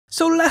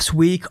So last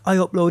week I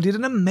uploaded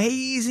an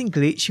amazing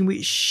glitch in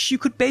which you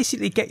could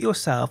basically get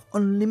yourself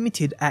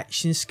unlimited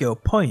action skill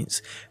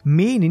points,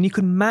 meaning you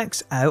could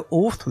max out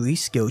all 3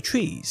 skill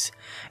trees.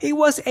 It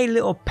was a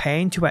little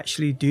pain to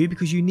actually do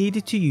because you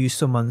needed to use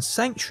someone's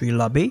sanctuary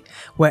lobby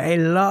where a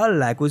lot of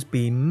lag was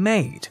being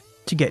made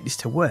to get this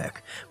to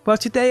work. Well,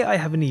 today I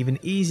have an even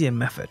easier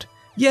method.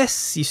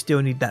 Yes, you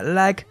still need that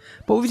lag,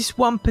 but with this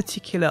one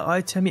particular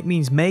item it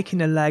means making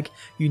the lag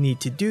you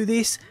need to do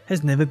this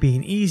has never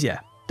been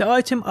easier. The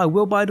item I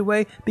will, by the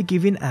way, be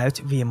giving out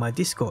via my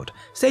Discord.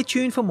 Stay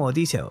tuned for more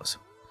details.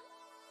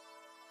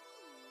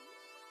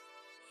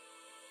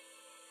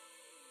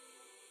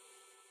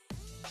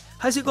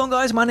 How's it going,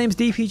 guys? My name is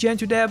DPJ and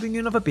today I'll bring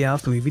you another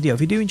BL3 video. If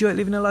you do enjoy it,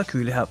 leaving a like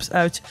really helps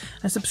out,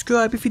 and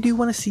subscribe if you do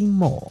want to see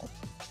more.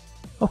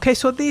 Okay,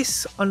 so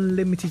this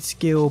unlimited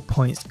skill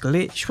points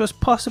glitch was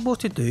possible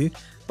to do,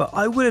 but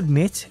I would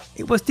admit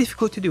it was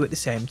difficult to do at the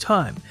same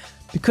time,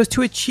 because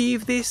to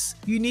achieve this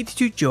you needed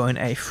to join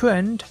a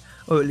friend,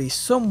 or at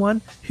least someone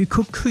who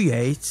could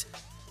create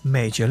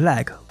major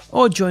lag,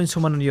 or join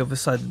someone on the other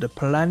side of the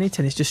planet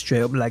and it's just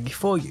straight up laggy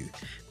for you.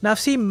 Now I've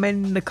seen many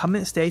in the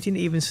comments stating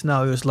even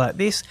scenarios like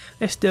this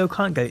they still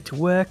can't get it to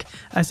work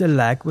as the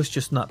lag was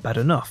just not bad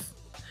enough.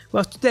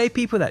 Well, today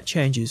people, that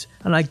changes,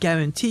 and I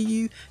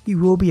guarantee you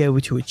will be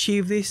able to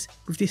achieve this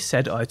with this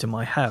said item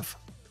I have.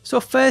 So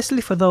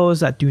firstly, for those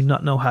that do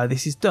not know how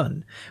this is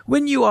done,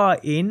 when you are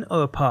in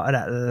or a part of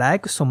that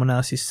lag, someone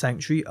else's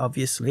sanctuary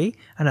obviously,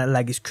 and that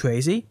lag is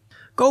crazy,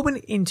 going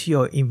into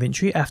your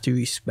inventory after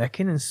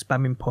respecking and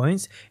spamming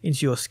points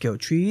into your skill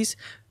trees.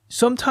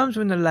 Sometimes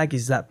when the lag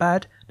is that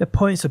bad, the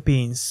points are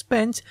being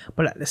spent,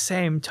 but at the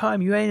same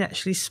time you ain't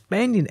actually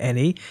spending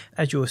any,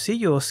 as you'll see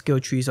your skill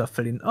trees are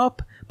filling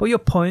up, but your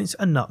points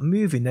are not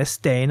moving, they're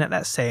staying at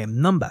that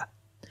same number.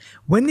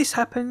 When this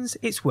happens,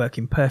 it's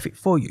working perfect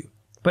for you.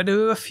 But there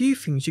are a few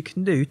things you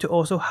can do to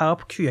also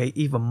help create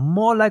even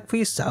more lag for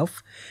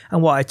yourself,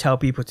 and what I tell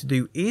people to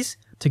do is,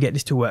 to get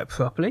this to work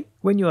properly,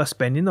 when you are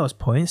spending those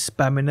points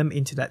spamming them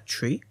into that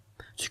tree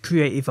to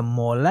create even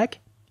more lag,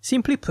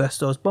 simply press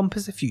those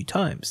bumpers a few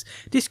times.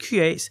 This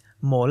creates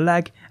more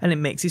lag and it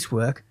makes this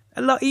work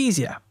a lot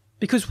easier.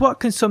 Because what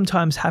can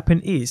sometimes happen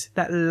is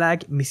that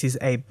lag misses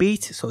a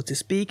beat, so to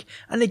speak,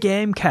 and the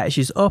game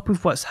catches up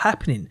with what's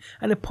happening,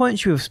 and the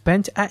points you have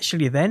spent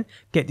actually then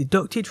get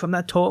deducted from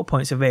that total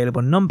points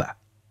available number.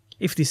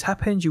 If this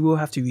happens, you will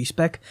have to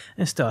respec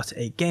and start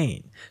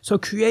again. So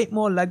create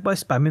more lag by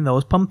spamming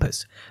those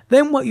bumpers.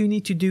 Then what you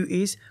need to do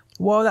is,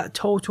 while that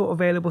total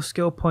available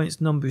skill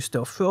points number is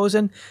still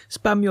frozen,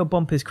 spam your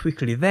bumpers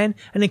quickly then,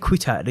 and then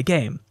quit out of the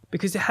game,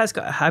 because it has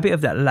got a habit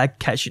of that lag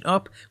catching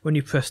up when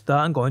you press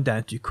start and going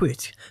down to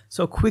quit.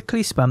 So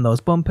quickly spam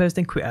those bumpers,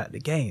 then quit out of the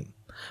game.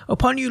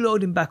 Upon you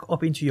loading back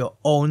up into your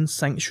own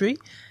sanctuary,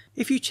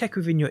 if you check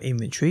within your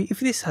inventory, if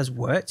this has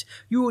worked,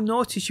 you will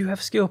notice you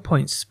have skill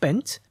points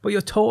spent, but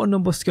your total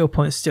number of skill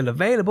points still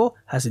available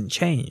hasn't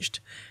changed.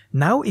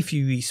 Now if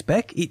you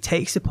respec, it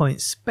takes the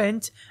points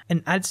spent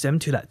and adds them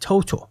to that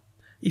total.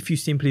 If you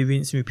simply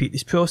rinse and repeat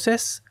this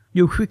process,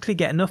 you'll quickly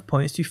get enough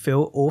points to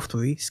fill all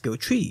 3 skill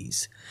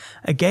trees.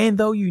 Again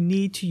though, you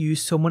need to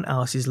use someone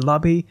else's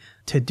lobby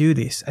to do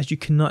this, as you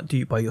cannot do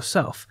it by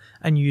yourself,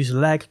 and use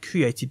lag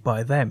created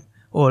by them,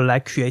 or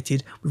lag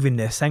created within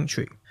their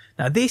sanctuary.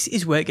 Now this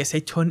is where it gets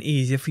a ton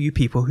easier for you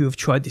people who have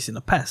tried this in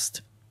the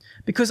past.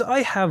 Because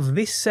I have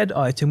this said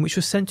item which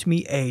was sent to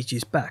me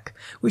ages back,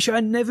 which I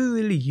never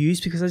really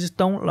used because I just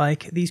don't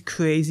like these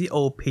crazy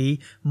OP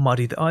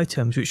modded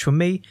items, which for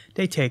me,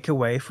 they take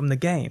away from the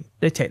game.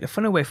 They take the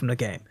fun away from the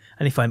game,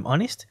 and if I'm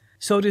honest,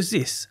 so does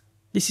this.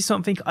 This is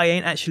something I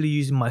ain't actually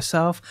using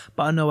myself,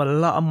 but I know a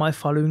lot of my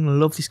following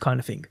love this kind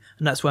of thing,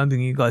 and that's why I'm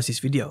bringing you guys this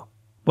video.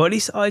 But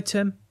this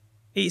item,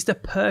 it's the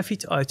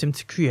perfect item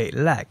to create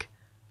lag.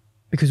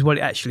 Because what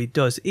it actually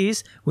does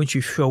is, once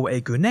you throw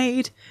a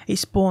grenade, it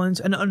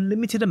spawns an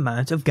unlimited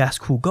amount of gas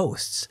cool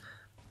ghosts.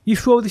 You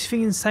throw this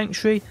thing in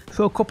sanctuary,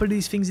 throw a couple of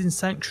these things in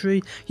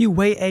sanctuary, you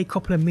wait a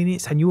couple of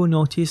minutes and you will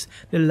notice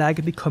the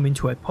lag be coming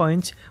to a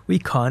point where you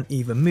can't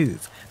even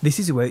move. This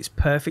is where it's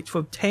perfect for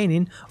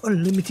obtaining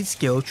unlimited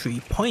skill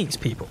tree points,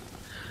 people.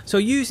 So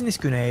using this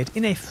grenade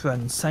in a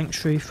friend's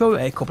sanctuary, throw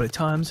it a couple of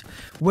times,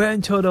 wait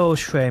until those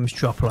frames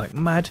drop like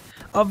mad,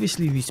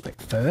 obviously respec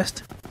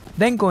first,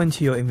 then go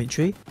into your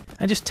inventory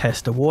and just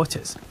test the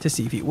waters to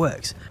see if it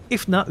works.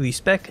 If not,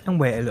 respec and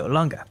wait a little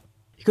longer.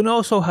 You can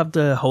also have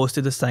the host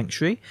of the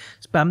sanctuary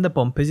spam the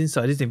bumpers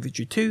inside his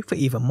inventory too for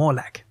even more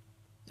lag.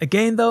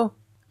 Again though,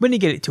 when you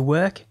get it to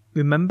work,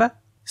 remember,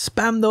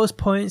 spam those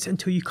points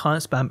until you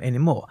can't spam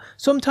anymore.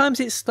 Sometimes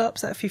it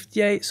stops at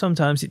 58,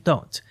 sometimes it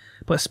don't.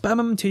 But spam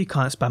them until you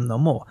can't spam no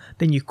more.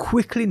 Then you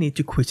quickly need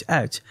to quit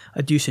out.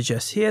 I do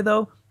suggest here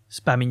though,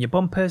 spamming your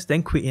bumpers,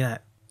 then quitting out.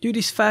 Do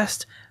this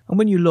fast, and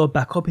when you load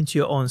back up into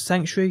your own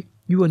sanctuary,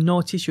 you will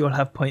notice you'll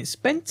have points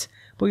spent,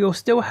 but you'll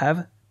still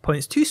have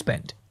points to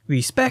spend.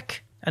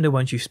 Respec, and the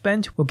ones you've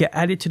spent will get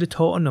added to the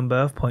total number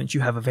of points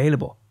you have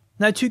available.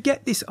 Now to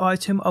get this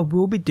item, I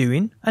will be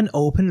doing an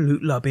open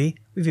loot lobby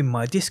within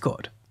my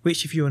Discord.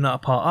 which if you are not a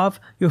part of,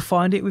 you'll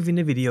find it within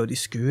the video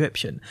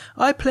description.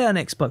 I play on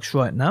Xbox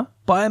right now,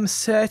 but I am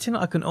certain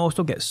I can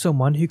also get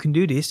someone who can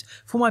do this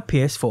for my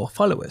PS4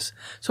 followers.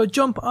 So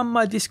jump on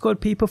my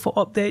Discord people for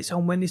updates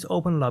on when this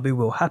open lobby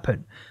will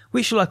happen,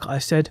 which like I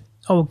said,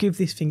 I will give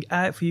this thing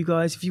out for you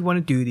guys if you want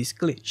to do this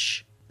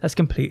glitch. That's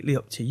completely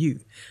up to you.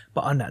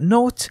 But on that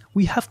note,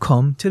 we have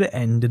come to the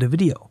end of the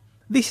video.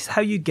 This is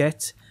how you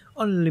get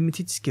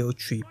unlimited skill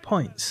tree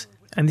points.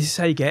 And this is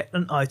how you get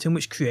an item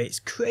which creates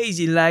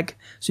crazy lag,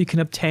 so you can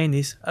obtain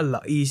this a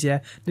lot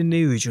easier than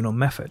the original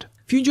method.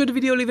 If you enjoyed the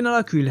video, leaving a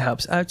like really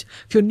helps out.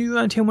 If you're new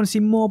around here and want to see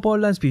more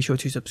Borderlands, be sure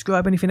to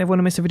subscribe, and if you never want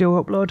to miss a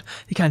video upload,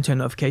 you can turn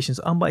notifications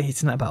on by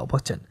hitting that bell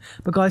button.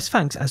 But guys,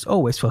 thanks as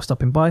always for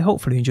stopping by.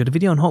 Hopefully you enjoyed the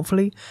video, and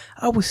hopefully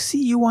I will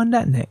see you on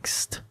that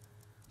next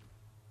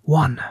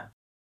one.